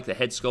still like the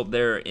head sculpt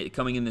there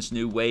coming in this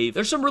new wave.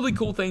 There's some really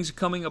cool things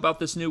coming about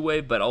this new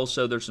wave, but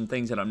also there's some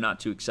things that I'm not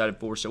too excited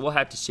for, so we'll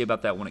have to see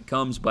about that when it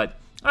comes, but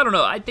I don't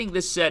know. I think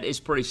this set is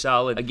pretty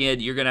solid.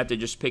 Again, you're going to have to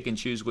just pick and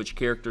choose which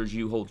characters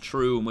you hold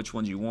true and which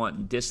ones you want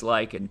and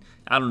dislike. And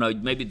I don't know,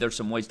 maybe there's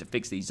some ways to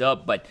fix these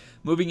up. But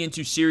moving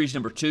into Series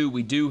number 2,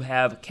 we do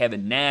have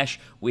Kevin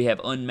Nash. We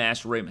have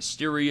Unmasked Rey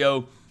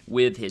Mysterio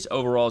with his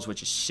overalls,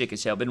 which is sick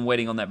as hell. Been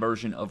waiting on that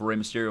version of Rey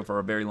Mysterio for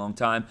a very long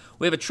time.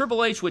 We have a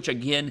Triple H, which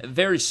again,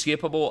 very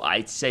skippable.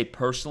 I'd say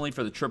personally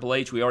for the Triple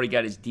H, we already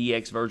got his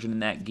DX version in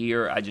that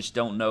gear. I just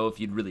don't know if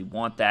you'd really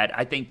want that.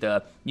 I think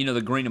the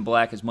green and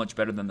black is much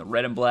better than the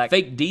red and black.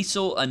 Fake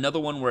Diesel, another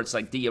one where it's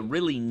like, do you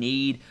really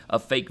need a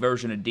fake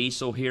version of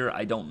Diesel here?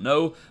 I don't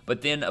know.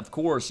 But then, of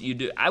course, you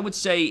do. I would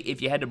say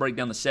if you had to break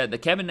down the set, the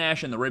Kevin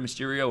Nash and the Rey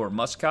Mysterio are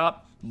must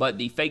cop. But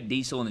the fake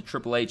Diesel and the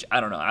Triple H, I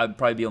don't know. I would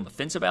probably be on the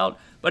fence about.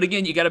 But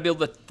again, you got to build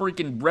the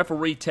freaking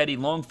referee Teddy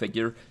Long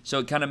figure, so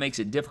it kind of makes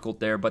it difficult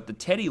there. But the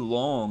Teddy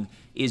Long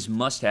is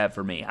must-have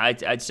for me.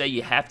 I'd say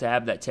you have to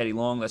have that Teddy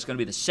Long. That's going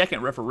to be the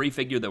second referee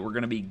figure that we're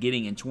going to be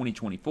getting in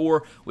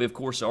 2024. We, of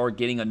course, are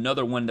getting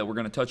another one that we're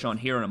going to touch on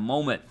here in a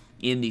moment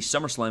in the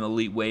SummerSlam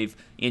Elite Wave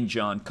in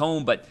John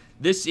Cone. But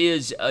this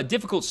is a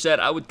difficult set.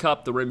 I would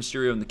cop the Rey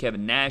Mysterio and the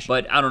Kevin Nash,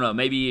 but I don't know.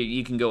 Maybe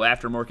you can go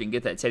aftermarket and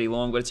get that Teddy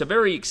Long, but it's a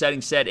very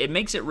exciting set. It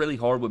makes it really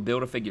hard with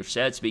Build-A-Figure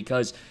sets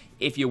because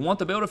if you want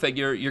the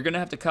Build-A-Figure, you're going to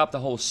have to cop the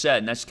whole set,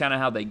 and that's kind of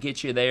how they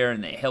get you there,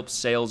 and it helps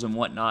sales and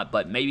whatnot,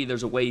 but maybe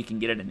there's a way you can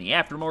get it in the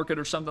aftermarket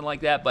or something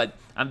like that, but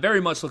I'm very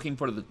much looking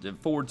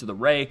forward to the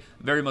Rey,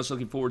 very much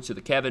looking forward to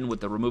the Kevin with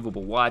the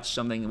removable watch,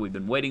 something that we've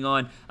been waiting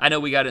on. I know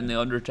we got it in the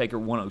Undertaker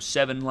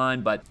 107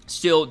 line, but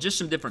still, just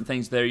some different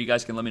things there. You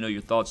guys can let me know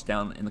your thoughts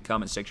down in the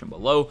comment section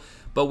below.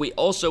 But we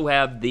also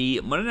have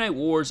the Monday Night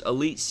Wars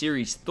Elite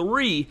Series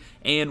 3,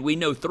 and we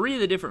know 3 of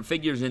the different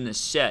figures in this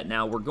set.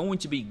 Now, we're going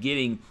to be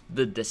getting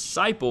the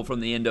Disciple from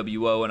the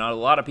NWO, and a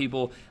lot of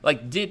people,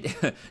 like, do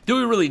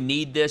we really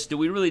need this? Do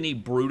we really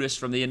need Brutus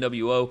from the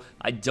NWO?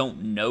 I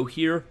don't know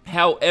here.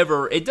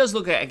 However, it does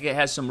look like it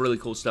has some really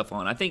cool stuff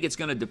on. I think it's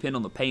going to depend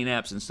on the paint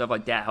apps and stuff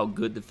like that, how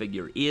good the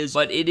figure is,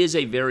 but it is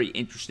a very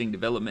interesting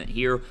development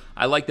here.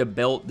 I like the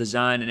belt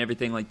design and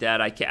everything like that.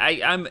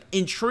 I'm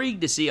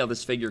intrigued to see how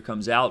this figure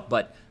comes out,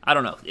 but I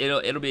don't know.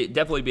 It'll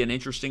definitely be an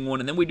interesting one.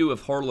 And then we do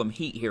have Harlem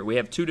Heat here. We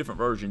have 2 different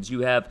versions.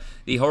 You have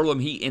the Harlem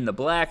Heat in the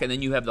black, and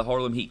then you have the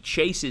Harlem Heat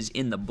Chases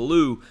in the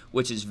blue,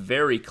 which is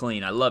very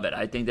clean. I love it.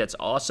 I think that's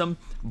awesome.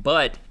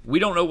 But we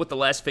don't know what the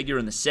last figure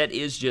in the set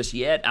is just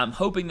yet. I'm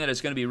hoping that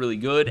it's going to be really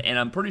good, and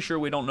I'm pretty sure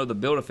we don't know the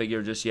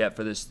Build-A-Figure just yet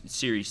for this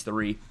Series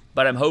 3.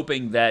 But I'm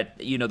hoping that,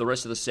 the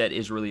rest of the set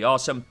is really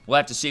awesome. We'll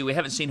have to see. We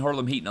haven't seen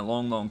Harlem Heat in a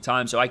long, long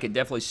time, so I could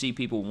definitely see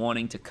people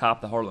wanting to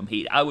cop the Harlem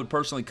Heat. I would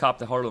personally cop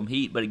the Harlem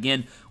Heat, but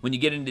again, when you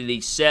get into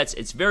these sets,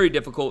 it's very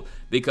difficult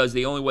because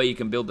the only way you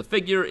can build the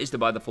figure is to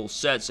buy the full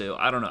set, so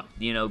I don't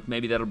know.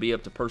 Maybe that'll be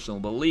up to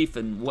personal belief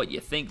and what you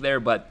think there,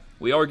 but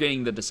we are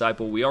getting the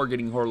Disciple. We are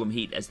getting Harlem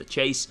Heat as the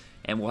Chase,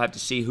 and we'll have to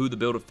see who the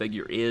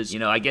Build-A-Figure is.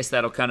 I guess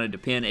that'll kind of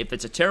depend. If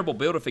it's a terrible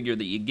Build-A-Figure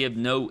that you give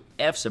no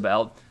Fs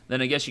about,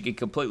 then I guess you could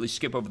completely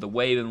skip over the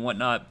wave and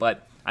whatnot,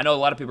 but I know a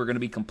lot of people are going to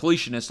be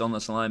completionists on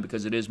this line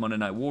because it is Monday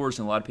Night Wars,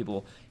 and a lot of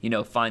people,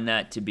 find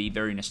that to be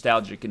very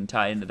nostalgic and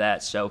tie into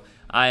that. So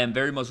I am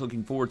very much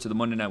looking forward to the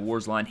Monday Night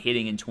Wars line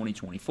hitting in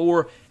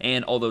 2024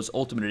 and all those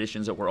Ultimate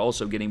Editions that we're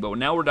also getting. But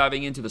now we're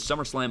diving into the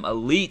SummerSlam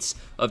Elites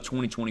of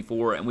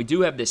 2024, and we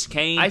do have this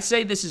Kane. I'd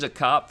say this is a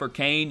cop for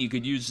Kane. You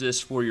could use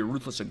this for your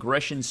Ruthless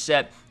Aggression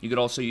set. You could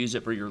also use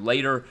it for your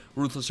later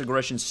Ruthless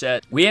Aggression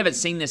set. We haven't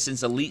seen this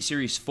since Elite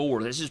Series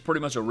 4. This is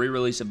pretty much a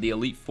re-release of the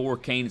Elite 4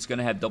 Kane. It's going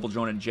to have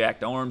double-jointed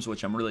jacked arms,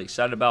 which I'm really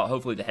excited about.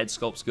 Hopefully the head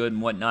sculpt's good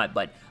and whatnot,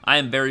 but I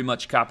am very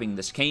much copying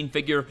this Kane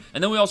figure.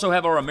 And then we also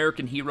have our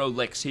American Hero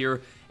Lex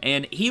here,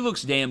 and he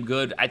looks damn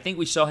good. I think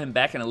we saw him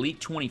back in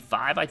Elite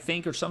 25, I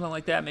think, or something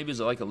like that. Maybe it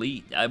was like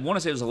Elite, I want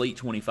to say it was Elite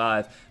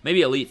 25,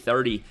 maybe Elite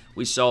 30.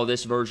 We saw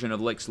this version of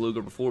Lex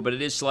Luger before, but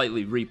it is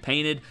slightly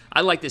repainted.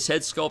 I like this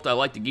head sculpt. I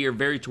like the gear.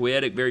 Very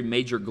toyetic, very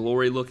Major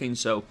Glory looking,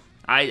 so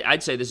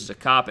I'd say this is a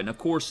cop. And of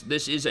course,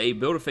 this is a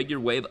Build-A-Figure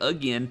wave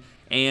again.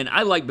 And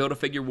I like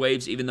Build-A-Figure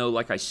waves, even though,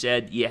 like I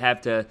said, you have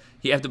to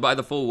buy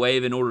the full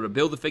wave in order to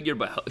build the figure,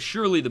 but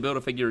surely the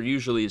Build-A-Figure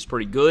usually is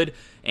pretty good,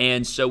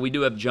 and so we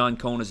do have John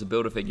Cone as the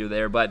Build-A-Figure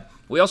there, but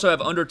we also have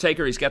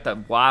Undertaker. He's got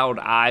the wild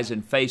eyes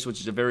and face,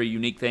 which is a very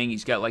unique thing.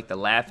 He's got like the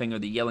laughing or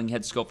the yelling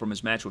head sculpt from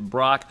his match with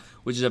Brock,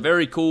 which is a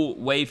very cool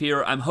wave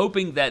here. I'm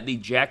hoping that the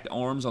jacked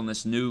arms on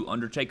this new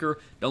Undertaker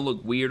don't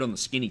look weird on the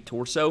skinny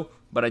torso,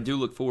 but I do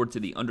look forward to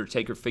the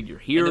Undertaker figure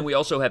here. And then we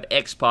also have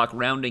X-Pac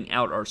rounding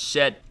out our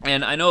set,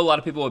 and I know a lot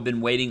of people have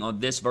been waiting on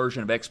this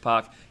version of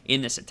X-Pac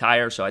in this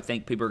attire, so I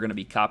think people are going to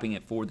be copying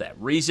it for that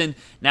reason.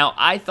 Now,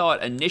 I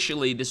thought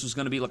initially this was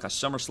going to be like a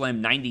SummerSlam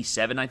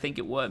 97, I think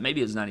it was.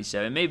 Maybe it was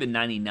 97, maybe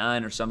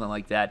 99 or something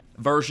like that,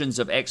 versions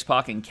of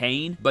X-Pac and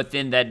Kane, but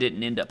then that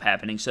didn't end up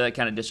happening, so that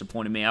kind of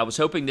disappointed me. I was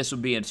hoping this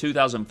would be a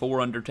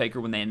 2004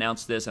 Undertaker when they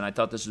announced this, and I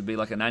thought this would be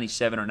like a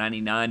 97 or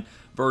 99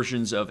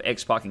 versions of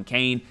X-Pac and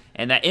Kane,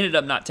 and that ended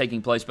up not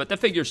taking place, but the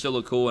figures still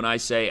look cool, and I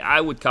say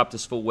I would cop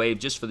this full wave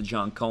just for the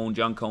John Cone.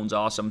 John Cone's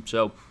awesome,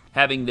 so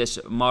having this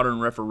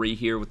modern referee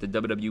here with the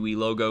WWE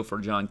logo for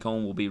John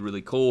Cone will be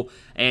really cool.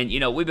 And,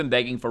 we've been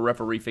begging for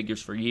referee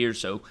figures for years,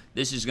 so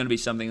this is going to be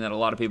something that a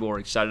lot of people are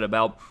excited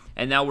about.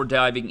 And now we're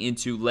diving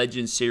into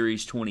Legends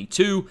Series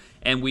 22,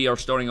 and we are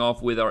starting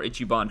off with our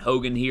Ichiban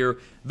Hogan here.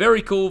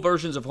 Very cool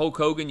versions of Hulk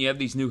Hogan. You have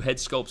these new head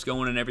sculpts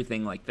going and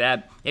everything like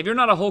that. If you're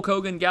not a Hulk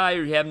Hogan guy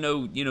or you have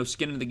no,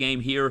 skin in the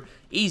game here,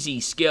 easy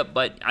skip,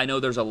 but I know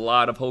there's a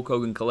lot of Hulk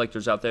Hogan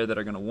collectors out there that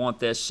are going to want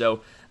this,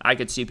 so I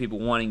could see people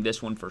wanting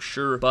this one for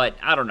sure, but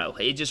I don't know.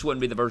 It just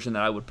wouldn't be the version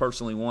that I would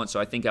personally want, so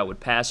I think I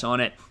would pass on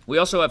it. We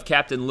also have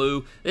Captain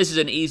Lou. This is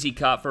an easy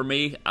cop for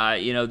me.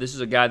 This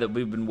is a guy that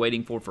we've been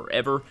waiting for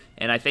forever,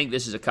 and I think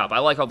this is a cop. I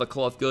like all the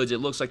cloth goods. It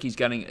looks like he's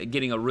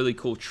getting a really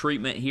cool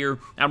treatment here.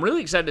 I'm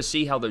really excited to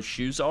see how those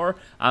shoes are.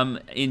 I'm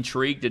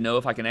intrigued to know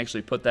if I can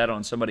actually put that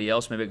on somebody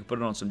else. Maybe I could put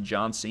it on some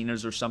John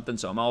Cena's or something,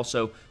 so I'm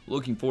also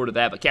looking forward to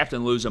that, but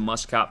Captain Lou's a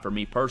must cop for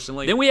me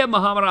personally. Then we have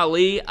Muhammad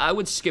Ali. I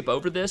would skip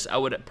over this. I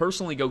would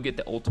personally go get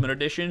the Ultimate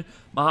Edition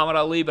Muhammad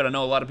Ali, but I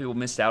know a lot of people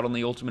missed out on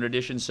the Ultimate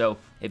Edition, so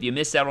if you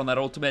missed out on that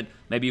Ultimate,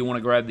 maybe you want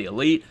to grab the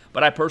Elite,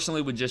 but I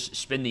personally would just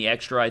spend the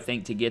extra, I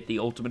think, to get the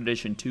Ultimate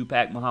Edition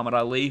 2-pack Muhammad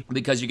Ali,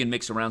 because you can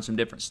mix around some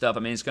different stuff. I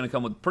mean, it's going to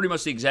come with pretty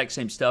much the exact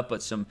same stuff,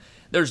 but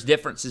there's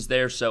differences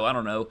there, so I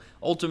don't know.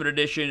 Ultimate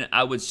Edition,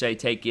 I would say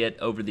take it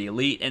over the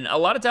Elite, and a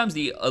lot of times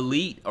the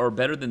Elite are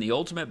better than the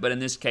Ultimate, but in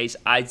this case,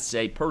 I'd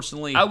say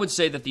personally, I would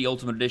say that the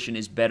Ultimate Edition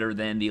is better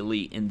than the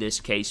Elite in this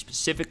case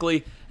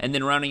specifically. And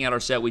then rounding out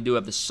our set, we do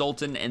have the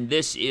Sultan, and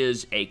this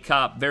is a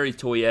cop, very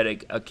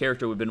toyetic, a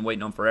character we've been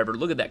waiting on forever.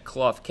 Look at that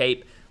cloth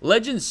cape.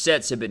 Legends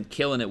sets have been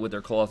killing it with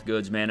their cloth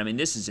goods, man. I mean,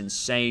 this is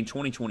insane.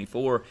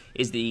 2024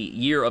 is the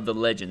year of the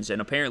Legends,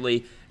 and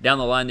apparently down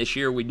the line this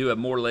year, we do have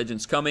more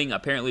Legends coming.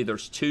 Apparently,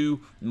 there's 2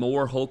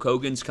 more Hulk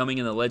Hogans coming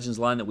in the Legends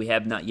line that we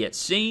have not yet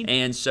seen,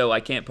 and so I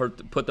can't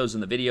put those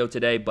in the video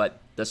today,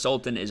 but the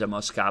Sultan is a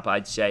must cop,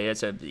 I'd say.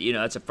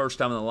 That's a first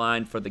time in the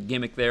line for the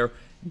gimmick there.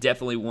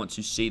 Definitely want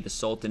to see the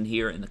Sultan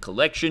here in the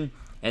collection.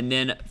 And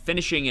then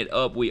finishing it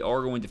up, we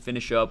are going to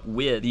finish up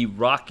with the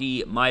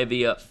Rocky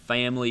Maivia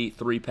Family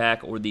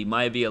 3-pack, or the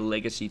Maivia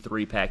Legacy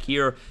 3-pack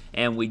here.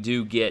 And we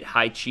do get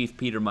High Chief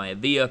Peter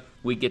Maivia.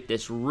 We get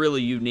this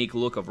really unique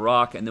look of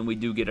Rock, and then we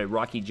do get a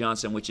Rocky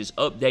Johnson, which is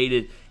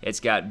updated. It's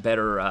got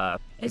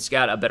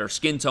a better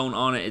skin tone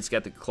on it. It's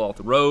got the cloth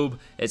robe.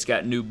 It's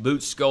got new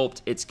boot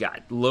sculpt. It's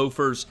got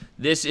loafers.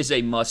 This is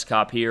a must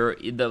cop here.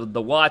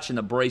 The watch and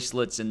the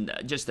bracelets and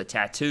just the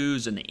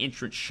tattoos and the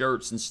entrance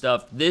shirts and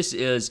stuff. This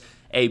is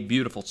a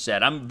beautiful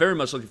set. I'm very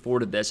much looking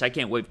forward to this. I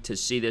can't wait to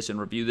see this and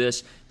review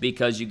this,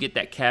 because you get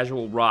that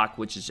casual Rock,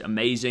 which is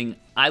amazing.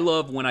 I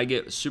love when I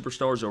get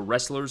superstars or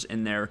wrestlers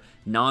in their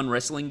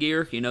non-wrestling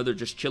gear. You know, they're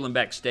just chilling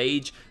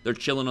backstage. They're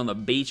chilling on the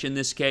beach in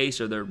this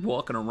case, or they're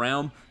walking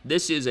around.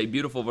 This is a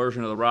beautiful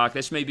version of the Rock.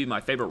 This may be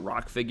my favorite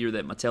Rock figure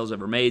that Mattel's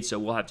ever made, so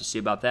we'll have to see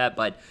about that.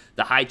 But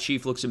the High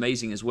Chief looks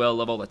amazing as well.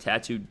 Love all the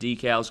tattooed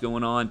decals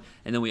going on.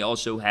 And then we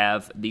also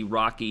have the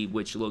Rocky,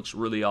 which looks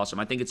really awesome.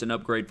 I think it's an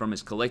upgrade from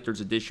his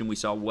collector's edition we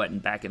saw,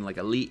 back in like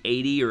Elite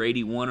 80 or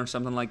 81 or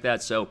something like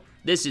that. So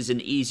this is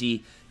an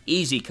easy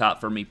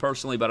cop for me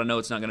personally, but I know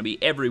it's not going to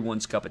be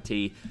everyone's cup of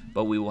tea,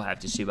 but we will have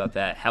to see about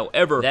that.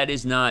 However, that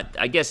is not,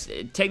 I guess,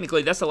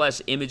 technically that's the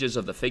last images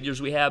of the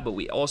figures we have, but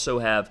we also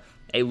have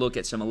a look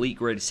at some Elite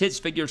Greatest Hits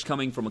figures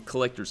coming from a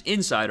collector's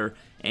insider,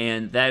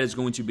 and that is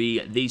going to be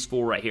these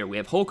 4 right here. We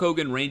have Hulk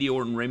Hogan, Randy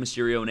Orton, Rey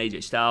Mysterio, and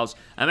AJ Styles.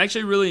 I'm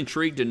actually really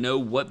intrigued to know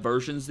what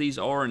versions these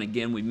are, and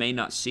again, we may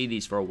not see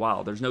these for a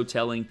while. There's no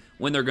telling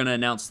when they're going to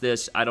announce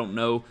this. I don't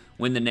know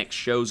when the next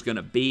show's going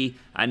to be.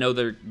 I know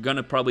they're going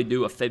to probably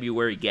do a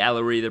February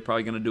gallery. They're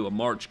probably going to do a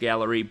March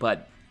gallery,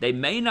 but they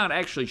may not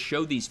actually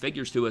show these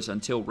figures to us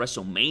until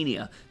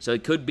WrestleMania, so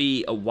it could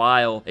be a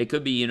while. It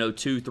could be,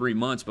 2-3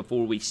 months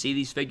before we see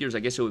these figures. I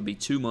guess it would be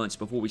 2 months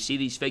before we see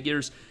these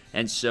figures,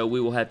 and so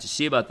we will have to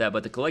see about that.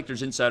 But the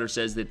Collector's Insider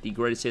says that the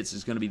greatest hits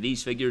is going to be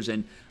these figures,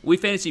 and we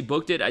fantasy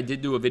booked it. I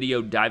did do a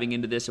video diving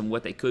into this and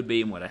what they could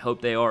be and what I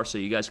hope they are, so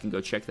you guys can go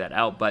check that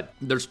out. But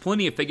there's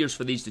plenty of figures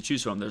for these to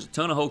choose from. There's a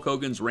ton of Hulk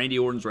Hogan's, Randy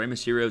Orton's, Rey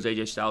Mysterio's,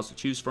 AJ Styles to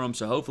choose from,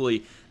 so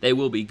hopefully they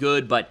will be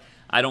good, but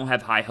I don't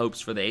have high hopes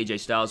for the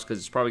AJ Styles because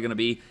it's probably going to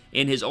be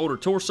in his older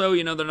torso.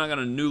 They're not going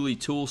to newly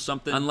tool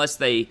something unless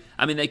they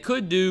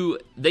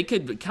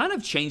could kind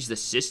of change the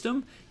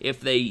system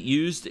if they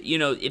used,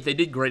 if they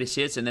did greatest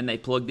hits and then they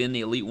plugged in the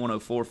Elite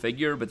 104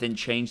 figure, but then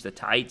changed the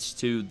tights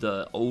to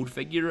the old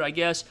figure, I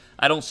guess.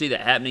 I don't see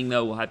that happening,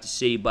 though. We'll have to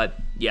see, but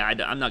yeah,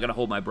 I'm not going to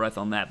hold my breath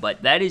on that.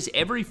 But that is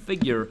every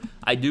figure,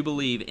 I do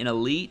believe, in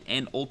Elite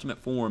and Ultimate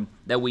form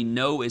that we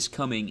know is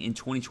coming in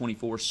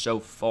 2024 so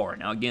far.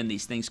 Now, again,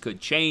 these things could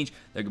change.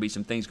 There could be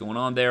some things going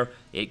on there.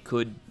 It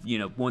could,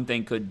 one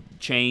thing could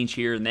change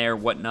here and there,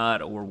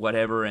 whatnot, or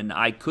whatever, and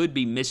I could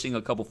be missing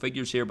a couple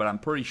figures here, but I'm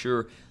pretty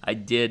sure I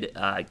did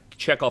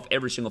check off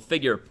every single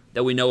figure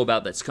that we know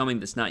about that's coming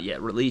that's not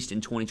yet released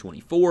in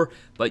 2024,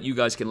 but you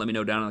guys can let me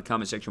know down in the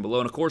comment section below.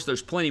 And of course,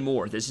 there's plenty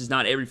more. This is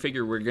not every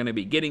figure we're going to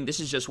be getting.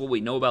 This is just what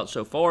we know about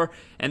so far,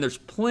 and there's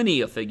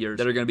plenty of figures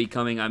that are going to be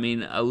coming. I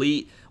mean,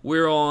 Elite,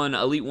 we're on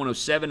Elite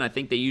 107. I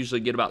think they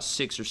usually get about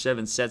 6 or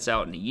 7 sets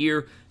out in a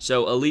year,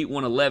 so Elite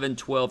 111,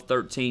 12,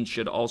 13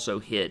 should also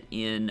hit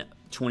in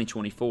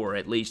 2024.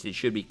 At least it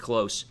should be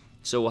close.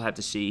 So we'll have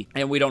to see.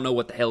 And we don't know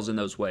what the hell's in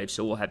those waves,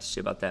 so we'll have to see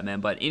about that,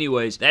 man. But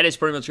anyways, that is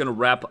pretty much going to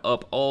wrap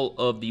up all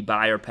of the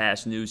buyer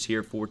pass news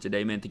here for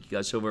today, man. Thank you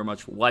guys so very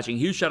much for watching.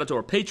 Huge shout out to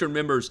our Patreon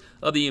members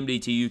of the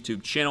MDT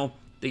YouTube channel.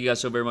 Thank you guys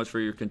so very much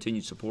for your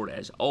continued support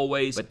as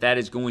always. But that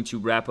is going to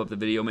wrap up the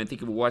video, man.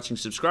 Thank you for watching.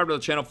 Subscribe to the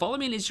channel. Follow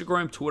me on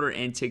Instagram, Twitter,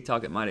 and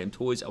TikTok at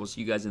MyDamnToys. I will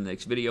see you guys in the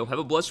next video. Have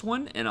a blessed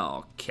one, and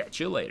I'll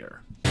catch you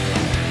later.